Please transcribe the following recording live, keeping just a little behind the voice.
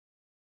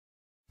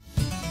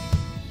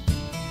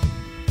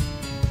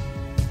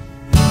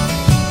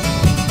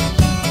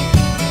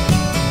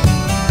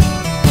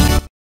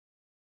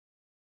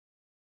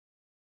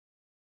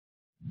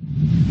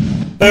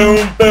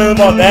Boom,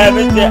 boom on the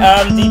hemisphere.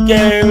 I'm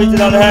DK,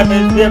 reaching on the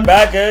hemisphere,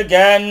 back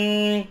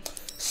again.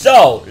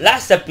 So,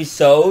 last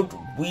episode,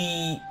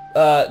 we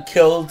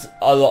killed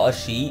a lot of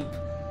sheep.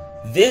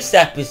 This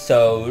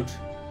episode...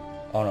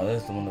 Oh no,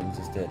 this is the one that we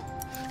just did.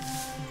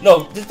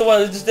 No, this is the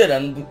one that we just did,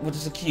 and which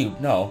is a cube.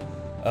 No.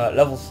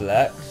 Level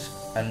select,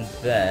 and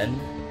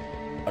then...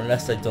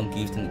 Unless I don't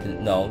give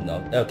them... No.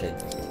 Okay,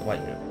 right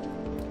here.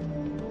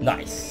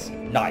 Nice.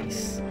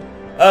 Nice.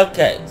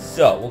 Okay,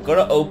 so, we're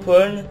gonna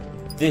open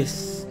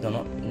this... No,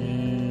 not...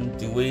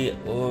 do we...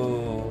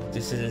 Oh,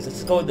 this is...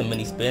 Let's go with the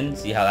mini spin,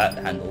 see how that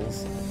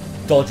handles.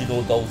 Dodging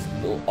all those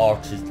little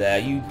arches there.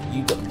 You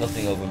got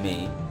nothing over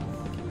me.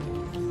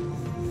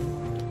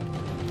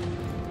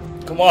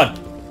 Come on.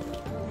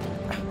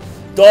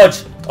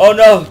 Dodge. Oh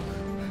no.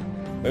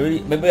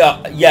 Maybe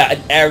yeah,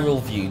 an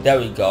aerial view. There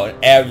we go. An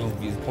aerial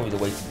view is probably the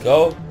way to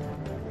go.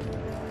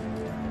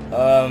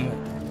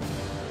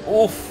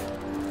 Oof.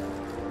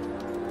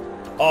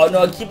 Oh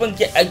no, I keep on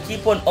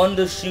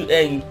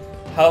undershooting.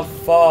 How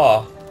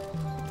far?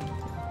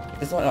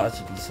 This might not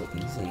actually be so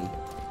easy.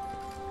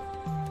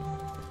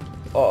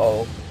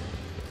 Uh-oh.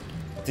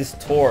 This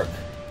torque.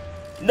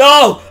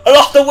 No! I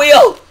lost the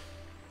wheel!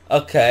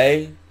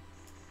 Okay.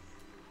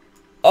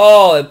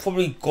 Oh, it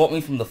probably got me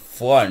from the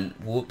front.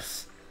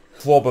 Whoops.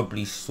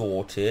 Probably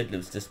sorted.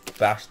 Let's just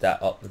bash that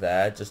up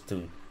there just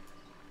to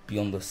be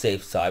on the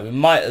safe side. We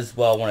might as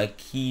well want to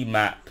key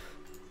map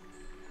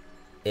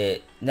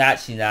it.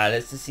 Actually,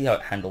 let's just see how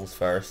it handles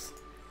first.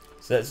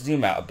 So let's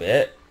zoom out a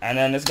bit and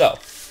then let's go.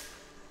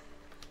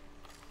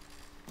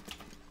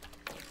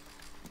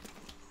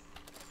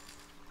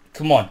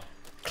 Come on.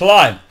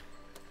 Climb.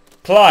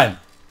 Climb.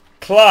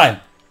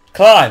 Climb.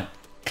 Climb.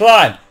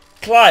 Climb.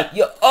 Climb.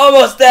 You're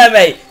almost there,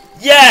 mate.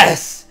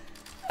 Yes.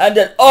 And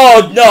then,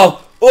 oh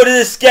no. Oh,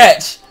 this is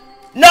sketch.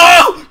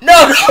 No.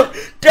 No. No.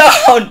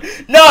 Down.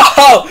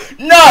 No.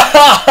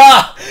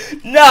 No.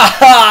 No.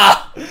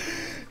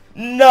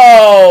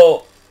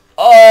 No.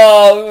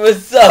 Oh, we were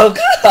so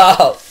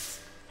close.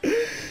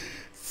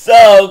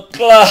 So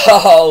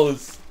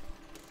close.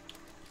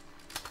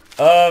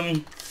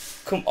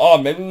 Come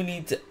on, maybe we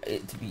need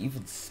it to be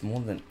even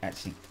smaller than it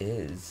actually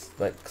is.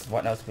 Like, because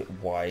right now it's a bit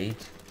wide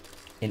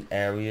in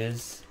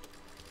areas.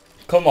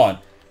 Come on.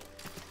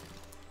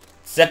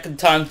 Second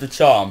time's the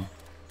charm.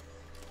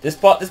 This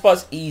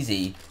part's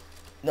easy.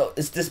 No,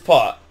 it's this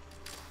part.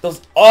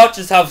 Those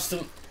archers have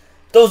some...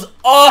 Those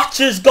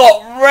archers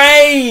got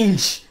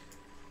range!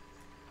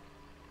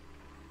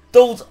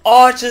 Those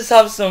archers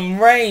have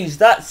some range.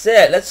 That's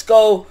it. Let's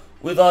go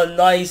with our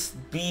nice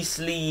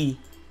beastly...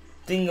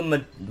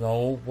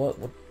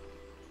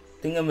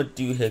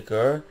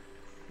 Thingamadoohicker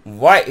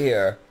right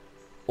here.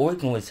 Or we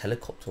can always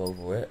helicopter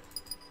over it.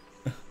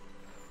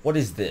 What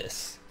is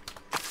this?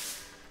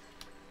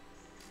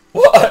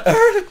 What on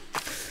earth?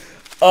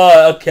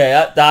 Oh, okay,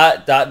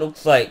 that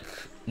looks like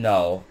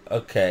no.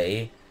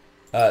 Okay.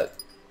 Let's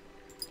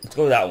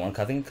go with that one,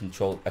 cause I think I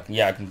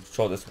can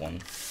control this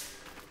one.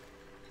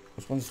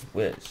 Which one's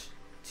which?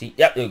 See,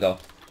 yep, there we go.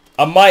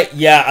 I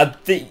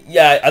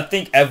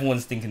think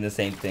everyone's thinking the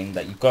same thing,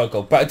 that you gotta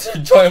go back to the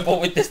drawing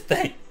board with this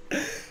thing.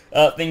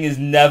 That thing is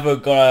never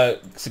gonna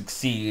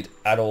succeed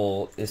at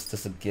all. It's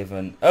just a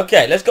given.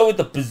 Okay, let's go with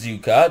the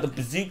bazooka. The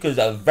bazooka is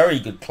a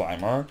very good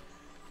climber.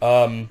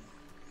 Let's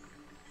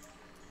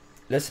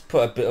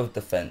put a bit of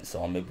defense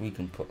on. Maybe we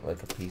can put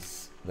like a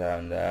piece there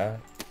and there.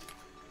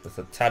 Just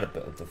a tad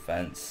bit of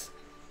defense.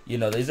 You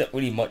know, there isn't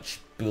really much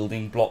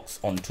building blocks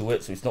onto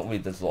it, so it's not really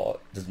there's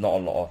not a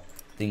lot of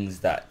things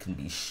that can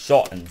be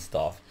shot and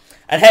stuff.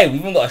 And hey,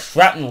 we've even got a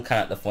shrapnel can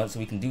at the front, so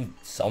we can do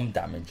some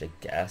damage, I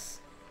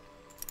guess.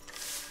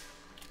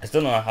 I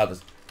still don't know how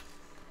this...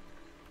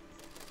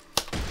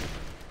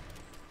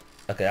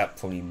 Okay, that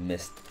probably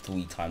missed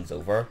 3 times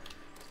over.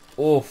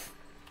 Oof.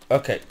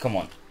 Okay, come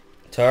on.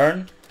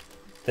 Turn.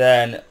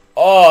 Then...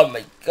 Oh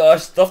my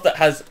gosh, stuff that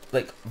has,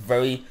 like,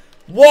 very...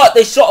 What?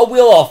 They shot a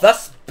wheel off!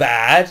 That's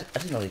bad! I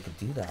didn't know they could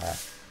do that.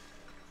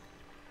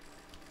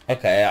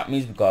 Okay, that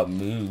means we gotta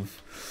move.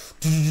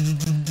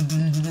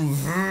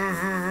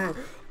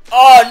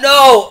 Oh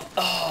no!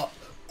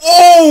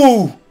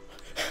 Oh!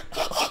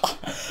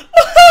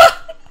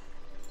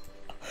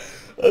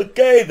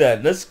 Okay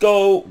then, let's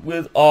go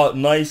with our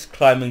nice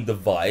climbing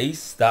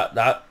device.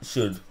 That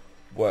should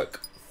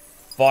work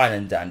fine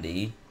and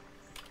dandy.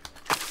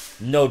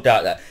 No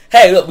doubt that.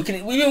 Hey, look, we've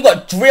even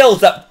got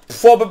drills that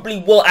probably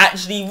will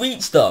actually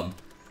reach them.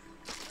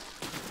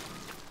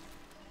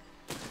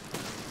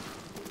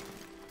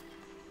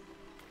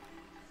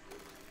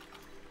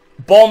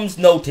 Bombs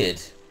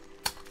noted.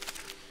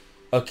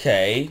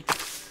 Okay,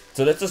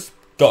 so let's just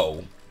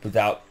go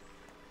without...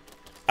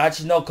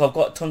 Actually, no, cause I've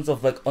got tons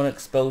of like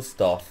unexposed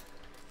stuff.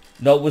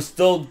 No, we're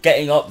still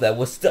getting up there.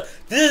 This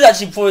is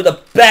actually probably the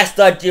best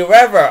idea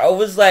ever. I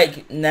was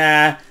like,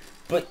 nah,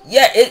 but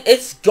yeah,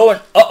 it's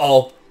going.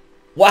 Uh-oh,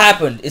 what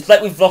happened? It's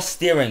like we've lost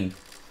steering.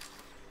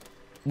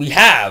 We've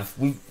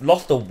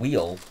lost the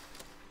wheel.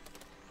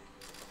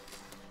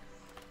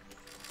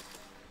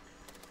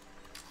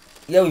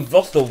 Yeah, we've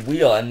lost the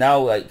wheel, and now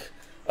like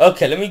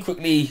Okay, let me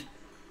quickly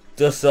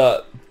just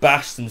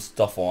bash some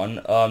stuff on.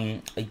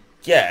 I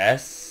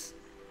guess.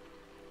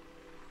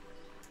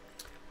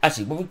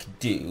 Actually, what we could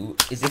do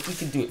is, if we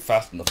can do it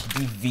fast enough,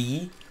 do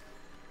V.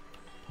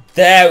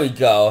 There we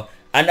go.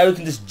 And now we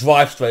can just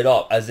drive straight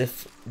up as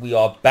if we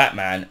are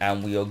Batman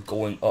and we are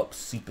going up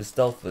super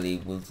stealthily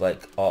with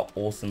like our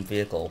awesome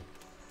vehicle.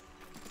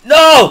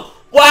 No!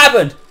 What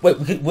happened?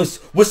 Wait,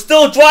 we're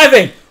still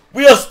driving!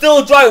 We are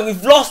still driving!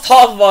 We've lost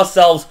half of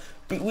ourselves,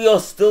 but we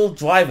are still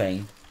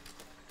driving.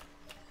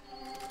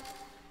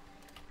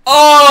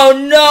 Oh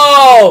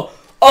no!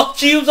 Our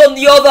cube's on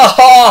the other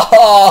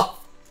half!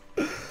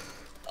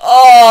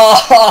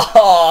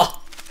 Oh!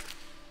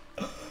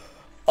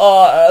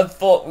 Oh, I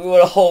thought we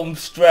were home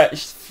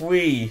stretch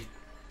free.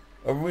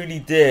 I really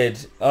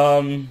did.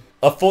 I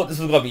thought this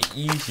was gonna be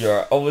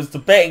easier. I was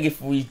debating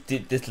if we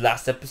did this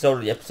last episode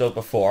or the episode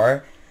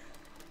before.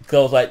 Because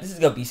I was like, this is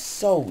gonna be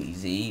so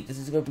easy. This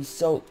is gonna be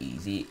so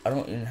easy. I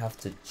don't even have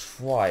to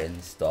try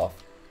and stuff.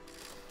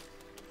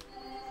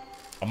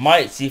 I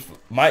might see if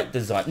might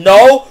design.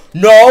 No!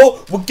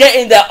 No! We're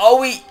getting there! Are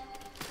we?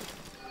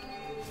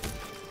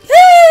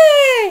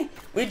 Yay!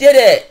 We did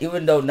it!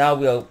 Even though now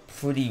we are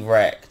pretty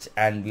wrecked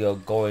and we are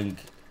going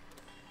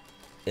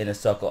in a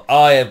circle.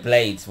 Oh yeah,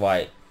 blades,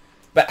 right.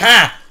 But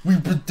we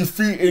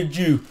defeated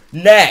you.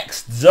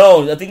 Next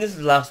zone. I think this is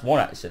the last one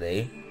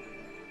actually.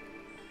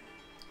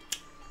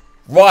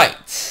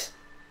 Right.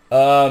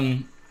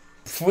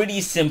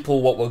 Pretty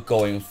simple what we're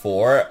going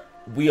for.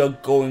 We are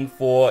going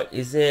for,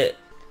 is it?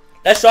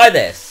 Let's try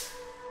this.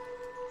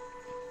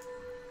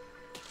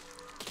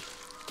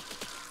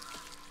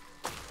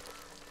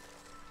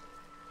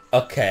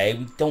 Okay,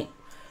 we don't.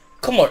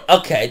 Come on.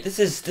 Okay, this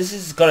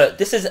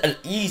is an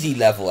easy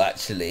level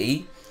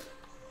actually.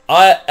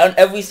 On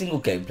every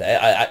single gameplay,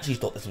 I actually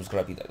thought this was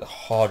gonna be like the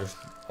hardest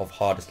of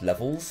hardest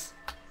levels.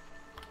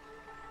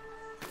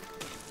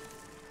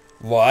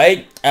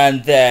 Right,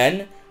 and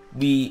then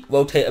we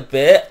rotate a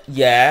bit.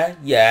 Yeah,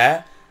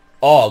 yeah.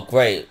 Oh,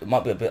 great. It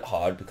might be a bit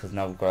hard because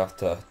now we're gonna have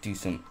to do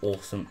some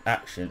awesome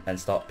action and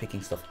start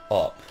picking stuff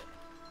up.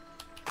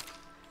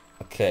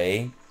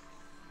 Okay.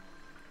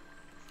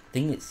 I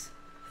think it's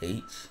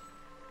H.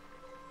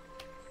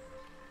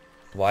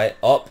 Right,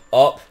 up,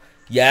 up.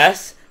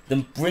 Yes.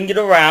 Then bring it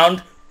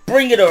around.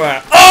 Bring it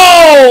around.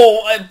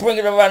 Oh! I bring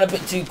it around a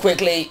bit too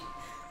quickly.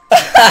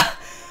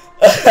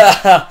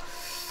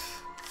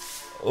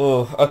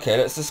 Oh, okay.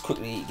 Let's just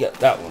quickly get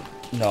that one.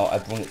 No, I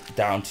bring it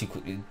down too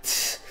quickly.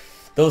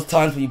 Those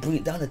times when you bring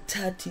it down a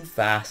tad too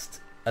fast.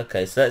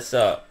 Okay, so let's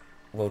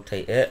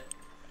rotate it.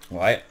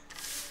 Right.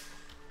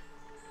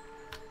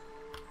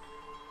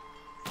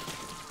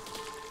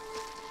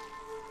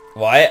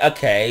 Right,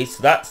 okay,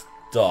 so that's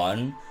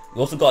done.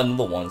 We also got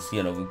another one, so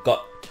you know, we've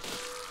got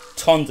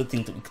tons of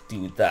things that we could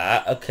do with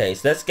that. Okay,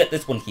 so let's get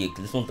this one here,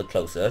 because this one's the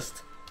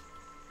closest.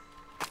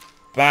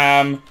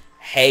 Bam,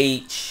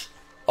 H,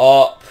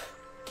 up.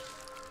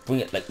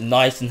 Bring it like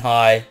nice and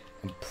high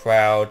and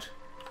proud.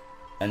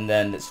 And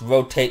then let's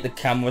rotate the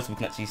camera so we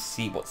can actually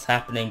see what's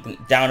happening. Bring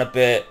it down a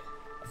bit.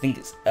 I think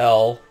it's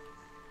L.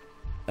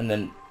 And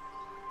then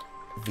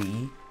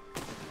V.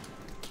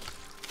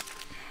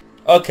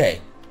 Okay,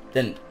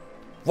 then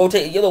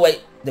rotate it the other way.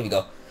 There we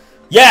go.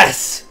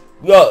 Yes!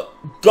 We are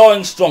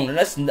going strong. And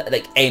let's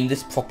like aim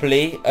this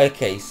properly.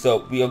 Okay,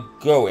 so we are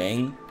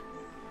going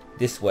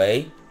this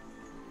way.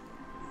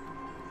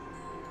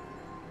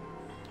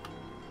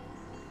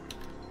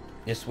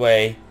 This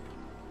way.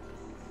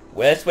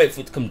 Well, let's wait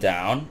for it to come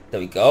down. There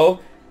we go.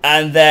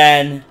 And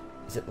then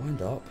is it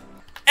lined up?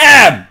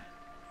 M!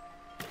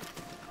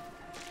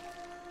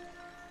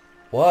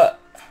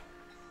 What?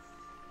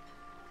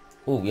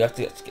 Oh, we have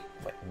to get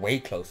way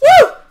closer.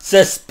 Woo!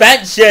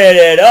 Suspension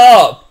it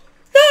up!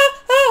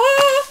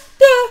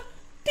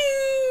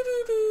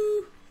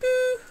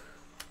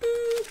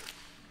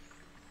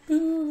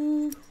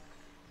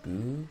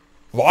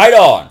 Right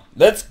on!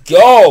 Let's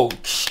go!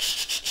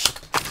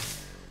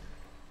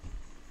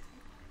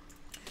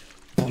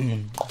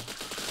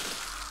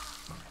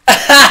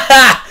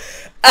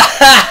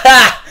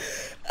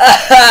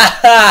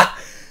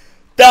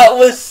 That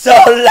was so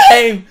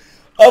lame!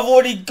 I've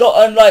already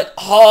gotten like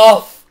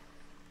half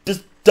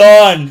just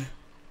done.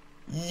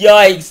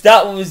 Yikes,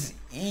 that was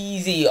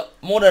easy.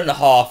 More than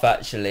half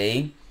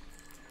actually.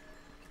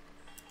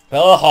 The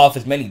other half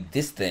is mainly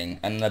this thing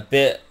and a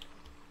bit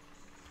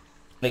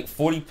like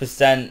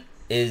 40%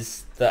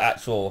 is the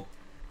actual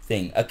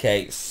thing.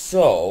 Okay,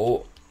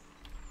 so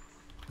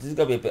this is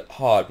gonna be a bit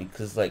hard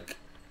because like,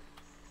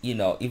 you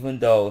know, even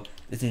though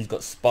this thing's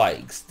got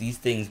spikes, these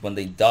things when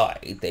they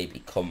die they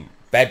become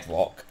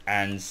bedrock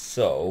and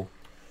so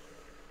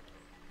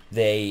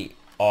they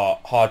are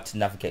hard to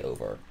navigate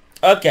over.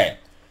 Okay,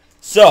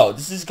 so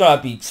this is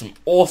gonna be some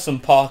awesome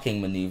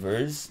parking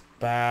maneuvers.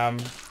 Bam.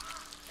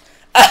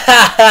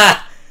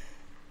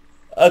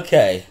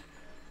 Okay,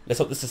 let's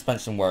hope the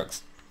suspension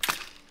works.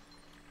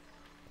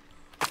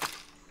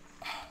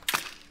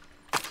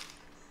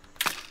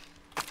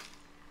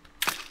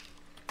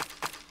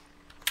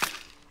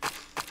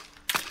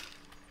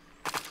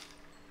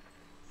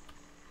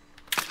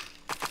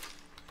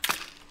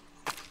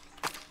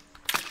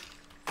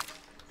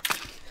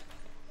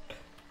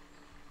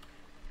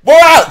 We're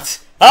out!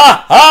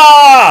 Ha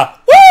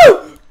ha!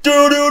 Woo!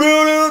 Do do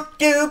do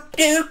do do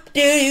do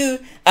do.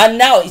 And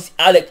now it's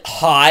like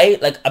high,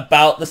 like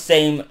about the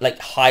same like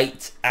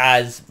height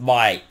as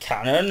my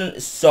cannon.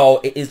 So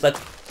it is like,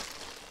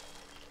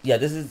 yeah,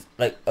 this is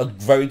like a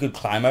very good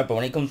climber. But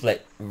when it comes to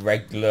like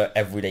regular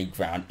everyday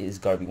ground, it is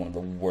gotta be one of the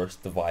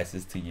worst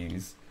devices to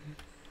use.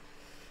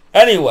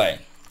 Anyway,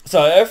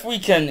 so if we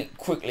can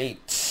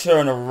quickly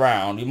turn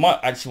around, you might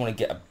actually want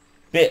to get a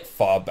bit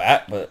far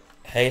back, but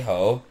hey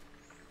ho.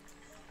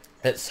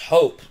 Let's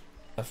hope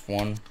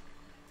F1.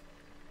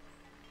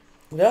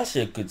 Well, that's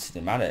actually a good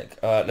cinematic.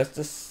 Let's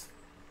just,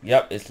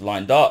 yep, it's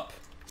lined up.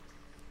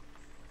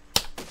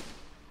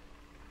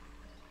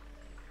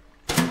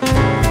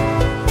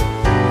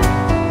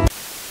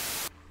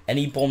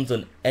 Any bombs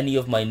on any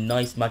of my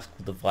nice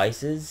magical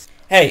devices?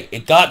 Hey,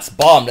 it got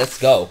bombed. Let's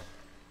go.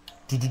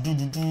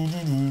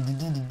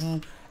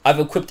 I've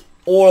equipped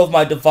all of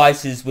my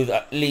devices with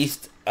at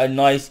least a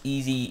nice,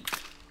 easy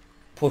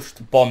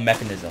pushed bomb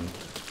mechanism.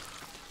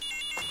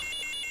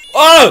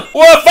 Oh!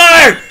 We're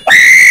fired!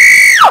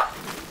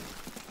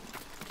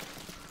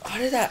 How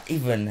did that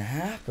even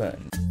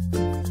happen?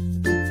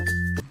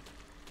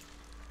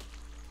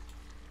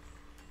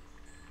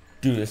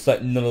 Dude, it's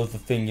like none of the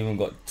thing even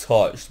got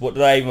touched. What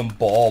did I even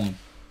bomb?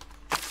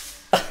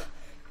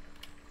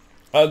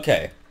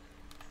 Okay.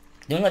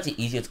 You know, that's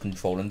easier to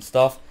control and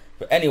stuff.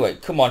 But anyway,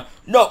 come on.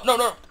 No, no,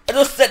 no. I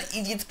just said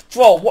easier to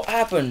control. What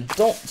happened?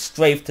 Don't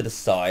strafe to the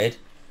side.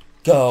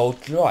 Go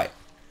to the right.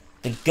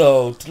 Then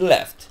go to the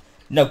left.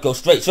 No, go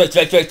straight, straight,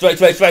 straight, straight, straight,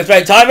 straight, straight,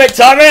 straight. Time it,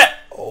 time it.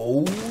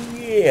 Oh,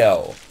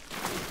 yeah.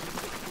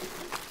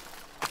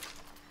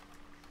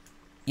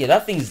 Yeah,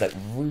 that thing is like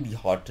really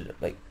hard to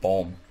like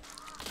bomb.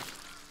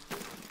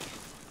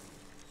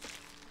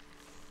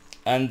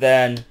 And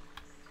then,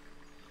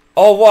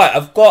 oh right,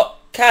 I've got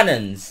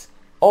cannons.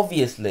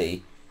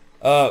 Obviously,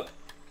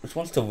 which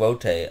one's to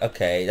rotate?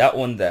 Okay, that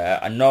one there.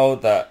 I know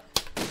that.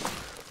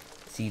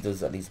 See,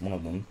 there's at least one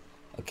of them.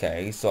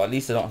 Okay, so at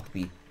least I don't have to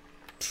be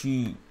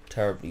too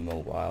terribly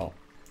mobile.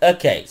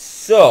 Okay,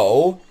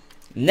 so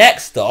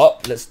next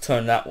up, let's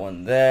turn that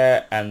one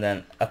there, and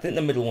then I think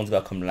the middle one's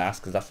gonna come last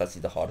because that's actually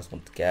the hardest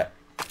one to get.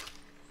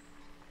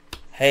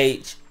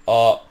 H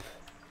up,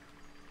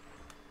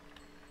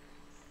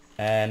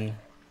 and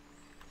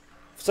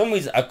for some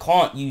reason I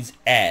can't use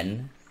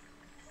N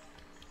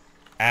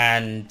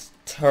and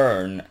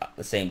turn at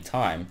the same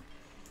time.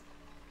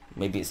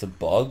 Maybe it's a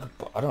bug,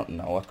 but I don't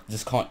know. I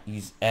just can't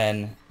use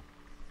N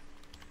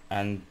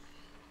and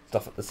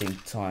stuff at the same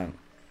time.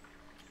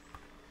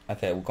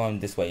 Okay, we're going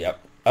this way. Yep.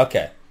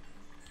 Okay.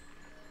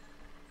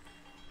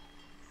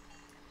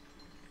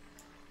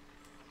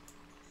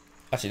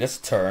 Actually, let's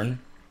turn.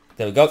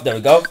 There we go. There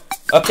we go.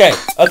 Okay.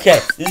 Okay.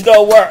 This is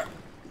gonna work.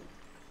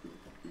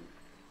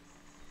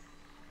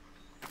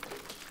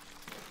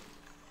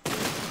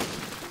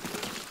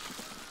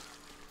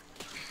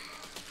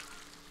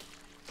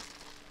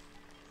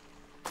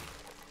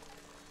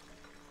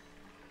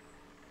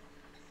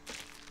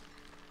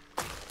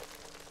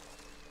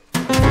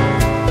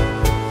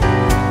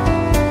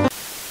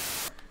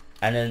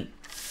 And then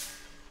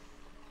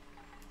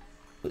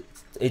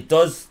it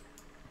does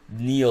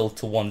kneel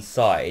to one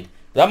side.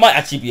 That might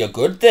actually be a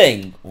good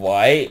thing.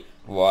 Right,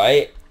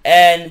 right,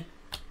 and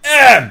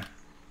M.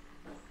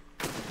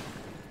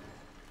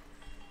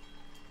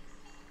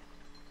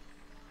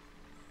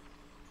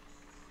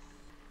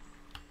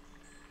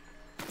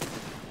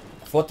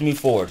 Forward to move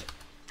forward.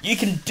 You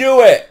can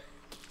do it.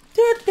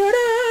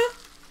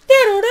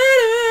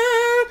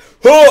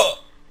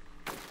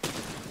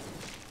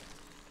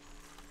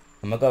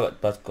 Oh my god,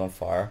 that's gone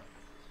fire.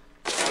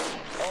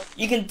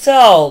 You can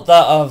tell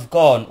that I've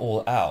gone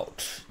all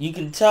out. You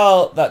can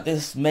tell that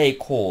this may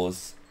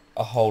cause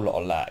a whole lot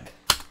of lag.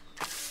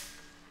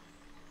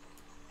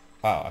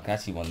 Wow, I can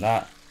actually win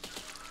that.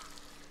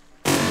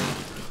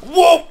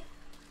 Whoa!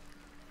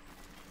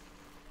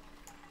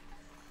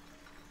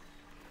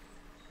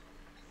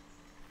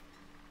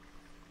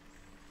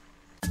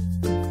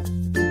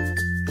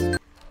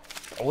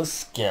 That was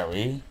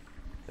scary.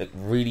 Like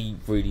really,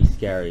 really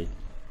scary.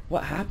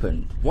 What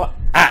happened? What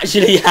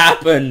actually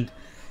happened?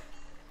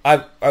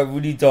 I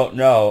really don't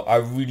know. I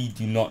really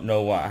do not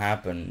know what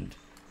happened.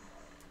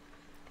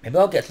 Maybe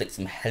I'll get like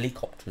some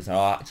helicopters and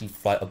I'll actually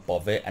fly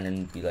above it and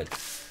then be like,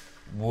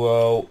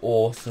 whoa,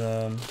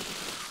 awesome.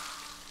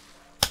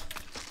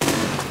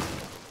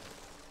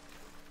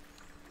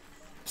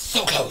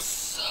 So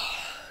close.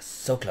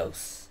 So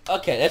close.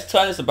 Okay, let's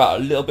turn this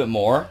about a little bit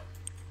more.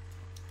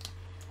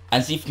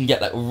 And see if we can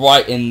get like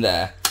right in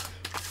there.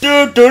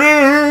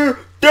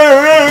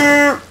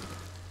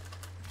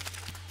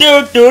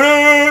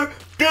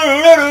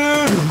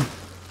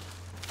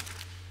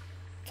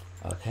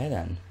 Okay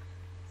then.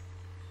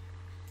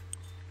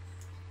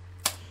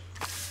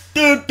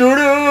 Really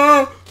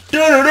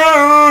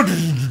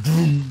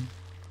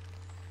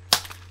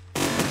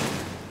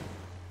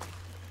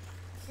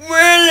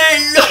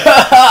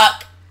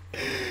look!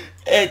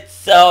 It's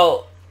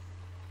so...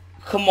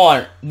 Come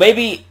on.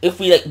 Maybe if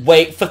we like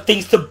wait for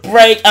things to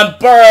break and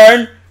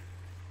burn.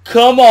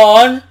 Come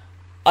on.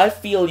 I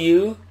feel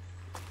you.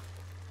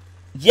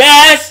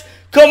 Yes!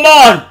 Come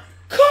on!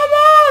 Come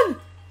on!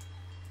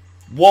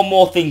 One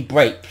more thing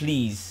break,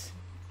 please.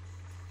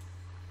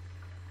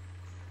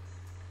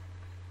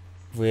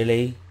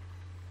 Really?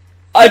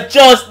 I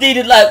just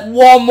needed like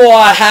one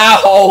more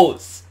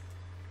house!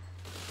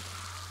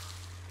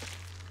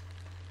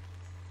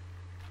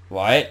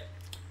 Right?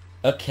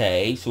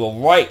 Okay, so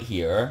we're right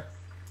here.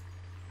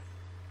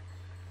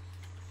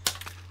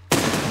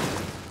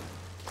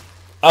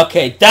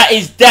 Okay, that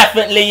is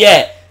definitely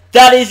it.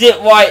 That is it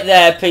right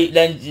there,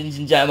 ladies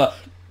and gentlemen.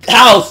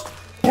 House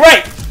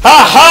break!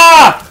 Ha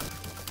ha!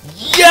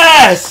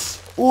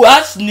 Yes! Ooh,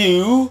 that's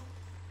new.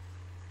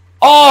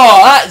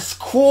 Oh, that's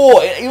cool.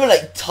 It even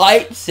like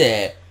types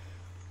it.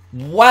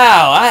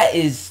 Wow, that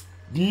is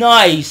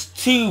nice.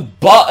 2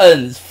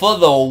 buttons for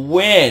the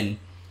win.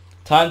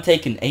 Time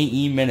taken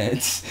 18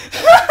 minutes.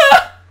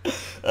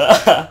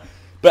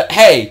 But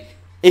hey,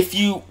 if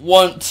you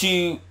want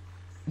to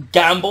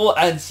gamble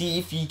and see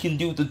if you can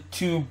do the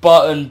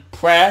 2-button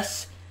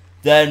press,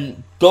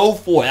 then go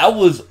for it. That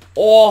was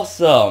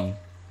awesome.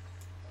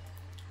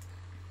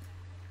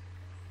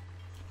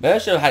 Maybe I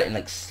should have had it in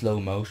like slow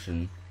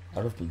motion.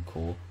 That would have been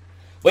cool.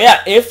 But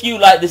yeah, if you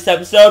like this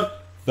episode,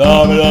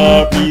 thumb it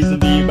up, please,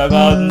 and leave my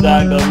buttons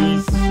and the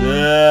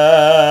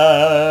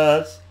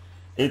recess.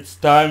 It's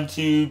time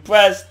to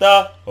press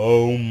the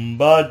home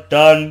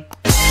button.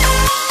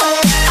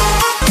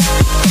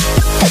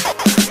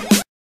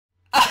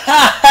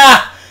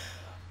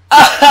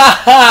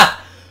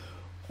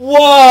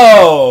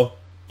 Whoa!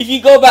 If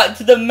you go back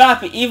to the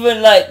map, it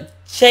even like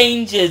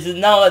changes,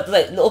 and now it's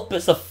like little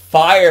bits of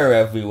fire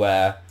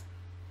everywhere.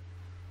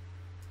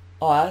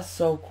 Oh, that's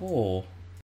so cool.